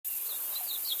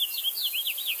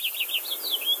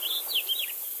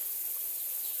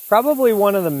Probably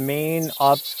one of the main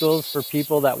obstacles for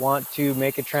people that want to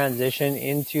make a transition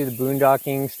into the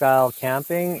boondocking style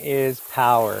camping is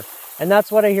power. And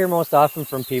that's what I hear most often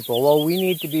from people. Well, we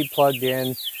need to be plugged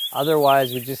in,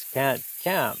 otherwise we just can't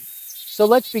camp. So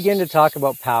let's begin to talk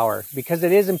about power, because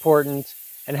it is important,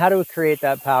 and how to create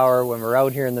that power when we're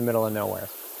out here in the middle of nowhere.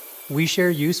 We share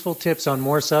useful tips on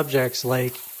more subjects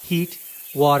like heat,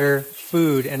 water,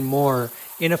 food, and more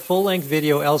in a full-length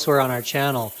video elsewhere on our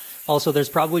channel. Also, there's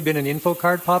probably been an info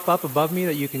card pop up above me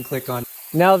that you can click on.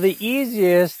 Now, the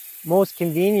easiest, most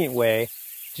convenient way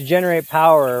to generate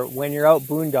power when you're out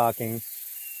boondocking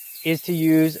is to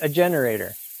use a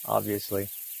generator, obviously.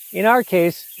 In our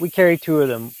case, we carry two of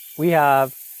them. We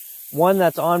have one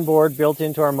that's on board, built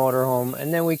into our motorhome,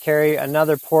 and then we carry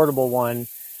another portable one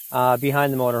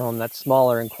behind the motorhome that's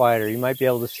smaller and quieter. You might be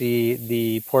able to see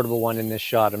the portable one in this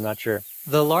shot, I'm not sure.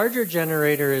 The larger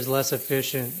generator is less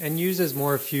efficient and uses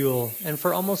more fuel, and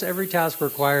for almost every task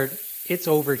required, it's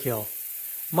overkill.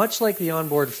 Much like the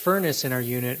onboard furnace in our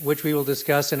unit, which we will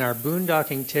discuss in our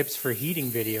boondocking tips for heating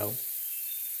video.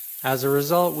 As a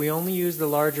result, we only use the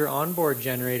larger onboard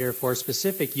generator for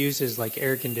specific uses like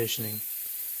air conditioning.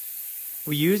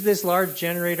 We use this large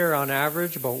generator on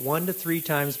average about 1 to 3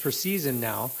 times per season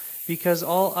now, because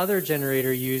all other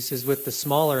generator use is with the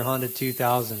smaller Honda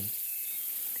 2000.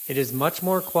 It is much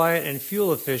more quiet and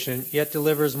fuel efficient, yet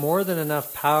delivers more than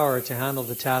enough power to handle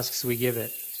the tasks we give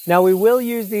it. Now, we will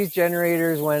use these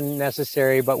generators when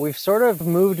necessary, but we've sort of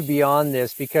moved beyond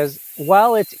this, because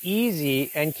while it's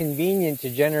easy and convenient to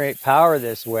generate power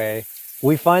this way,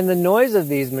 we find the noise of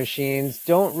these machines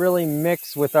don't really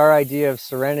mix with our idea of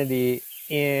serenity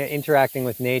in interacting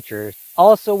with nature.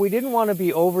 Also, we didn't want to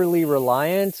be overly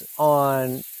reliant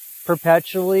on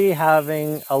perpetually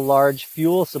having a large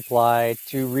fuel supply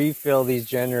to refill these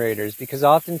generators, because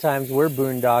oftentimes we're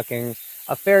boondocking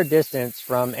a fair distance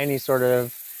from any sort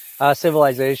of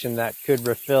civilization that could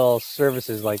refill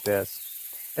services like this.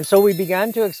 And so we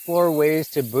began to explore ways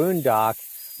to boondock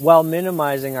while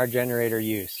minimizing our generator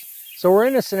use. So we're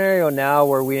in a scenario now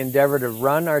where we endeavor to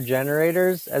run our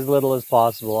generators as little as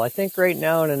possible. I think right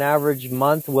now in an average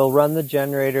month, we'll run the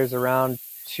generators around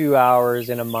 2 hours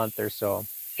in a month or so.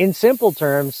 In simple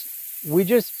terms, we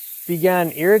just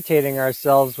began irritating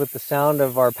ourselves with the sound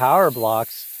of our power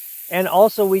blocks. And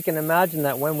also we can imagine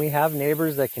that when we have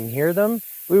neighbors that can hear them,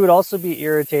 we would also be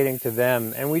irritating to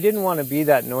them. And we didn't want to be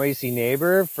that noisy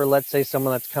neighbor for, let's say,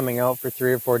 someone that's coming out for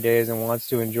 3 or 4 days and wants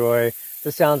to enjoy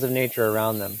the sounds of nature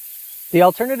around them. The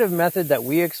alternative method that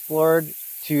we explored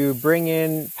to bring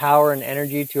in power and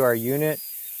energy to our unit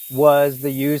was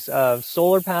the use of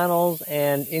solar panels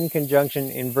and, in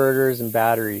conjunction, inverters and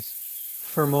batteries.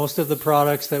 For most of the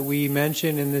products that we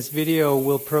mention in this video,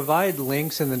 we'll provide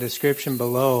links in the description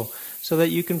below so that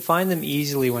you can find them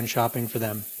easily when shopping for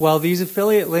them. While these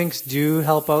affiliate links do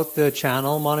help out the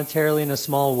channel monetarily in a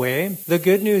small way, the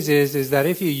good news is that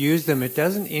if you use them, it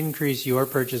doesn't increase your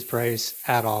purchase price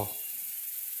at all.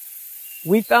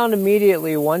 We found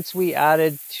immediately, once we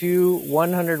added 2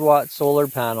 100-watt solar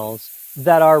panels,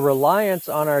 that our reliance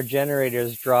on our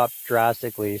generators dropped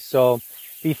drastically. So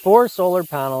before solar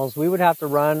panels, we would have to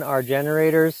run our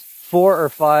generators 4 or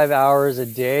 5 hours a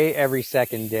day every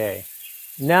second day.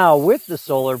 Now with the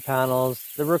solar panels,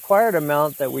 the required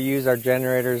amount that we use our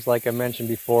generators, like I mentioned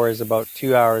before, is about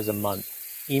 2 hours a month.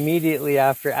 Immediately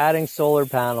after adding solar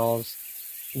panels,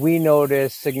 we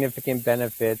noticed significant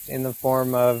benefits in the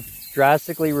form of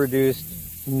drastically reduced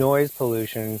noise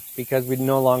pollution, because we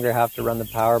no longer have to run the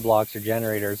power blocks or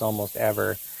generators almost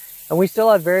ever. And we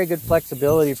still have very good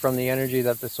flexibility from the energy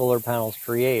that the solar panels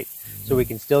create. So we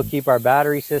can still keep our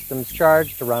battery systems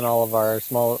charged to run all of our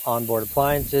small onboard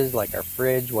appliances like our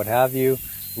fridge, what have you,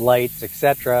 lights,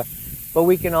 etc. But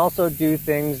we can also do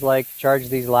things like charge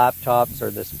these laptops or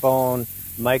this phone,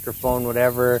 microphone,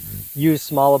 whatever, use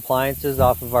small appliances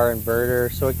off of our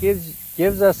inverter. So it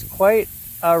gives us quite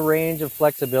a range of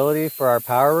flexibility for our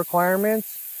power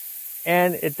requirements,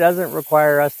 and it doesn't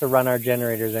require us to run our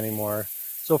generators anymore.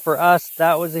 So for us,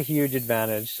 that was a huge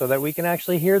advantage, so that we can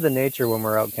actually hear the nature when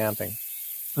we're out camping.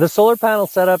 The solar panel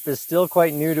setup is still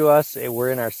quite new to us. We're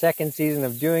in our 2nd season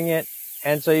of doing it,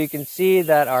 and so you can see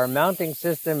that our mounting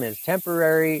system is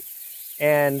temporary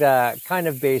and kind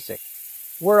of basic.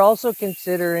 We're also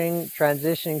considering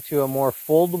transitioning to a more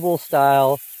foldable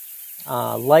style,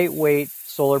 lightweight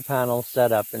solar panel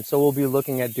setup, and so we'll be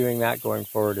looking at doing that going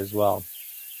forward as well.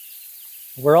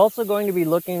 We're also going to be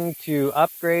looking to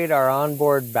upgrade our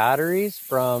onboard batteries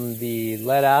from the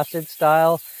lead acid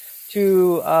style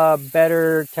to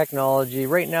better technology.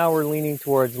 Right now we're leaning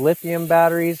towards lithium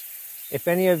batteries, If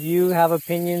any of you have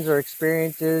opinions or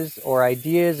experiences or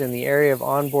ideas in the area of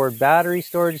onboard battery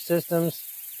storage systems,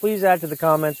 please add to the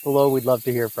comments below. We'd love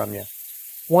to hear from you.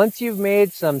 Once you've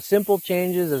made some simple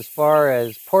changes as far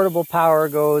as portable power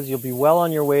goes, you'll be well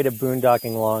on your way to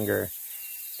boondocking longer.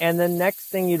 And the next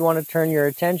thing you'd want to turn your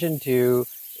attention to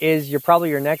is probably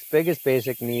your next biggest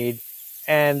basic need,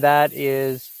 and that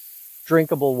is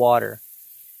drinkable water.